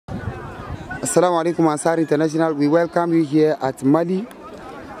Assalamu alaikum Ansar International. We welcome you here at Mali,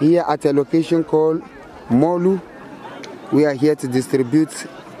 here at a location called Molu. We are here to distribute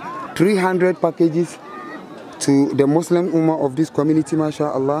 300 packages to the Muslim Ummah of this community,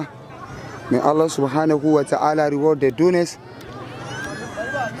 mashallah. May Allah subhanahu wa ta'ala reward the donors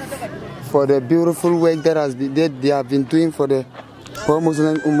for the beautiful work that they have been doing for the poor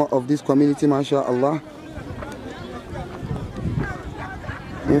Muslim Ummah of this community, mashallah.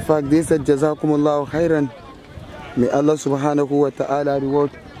 In fact, they said, Jazakumullahu khairan. May Allah subhanahu wa ta'ala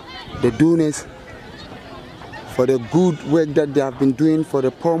reward the donors for the good work that they have been doing for the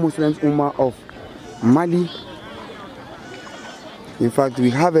poor Muslims Ummah of Mali. In fact, we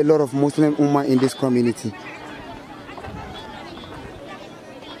have a lot of Muslim Ummah in this community.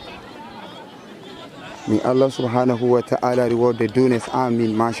 May Allah subhanahu wa ta'ala reward the donors.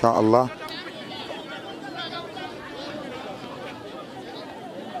 Ameen, mashallah.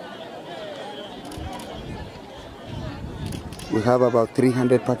 We have about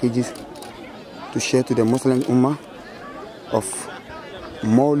 300 packages to share to the Muslim Ummah of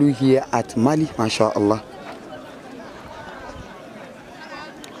Molu here at Mali, mashallah.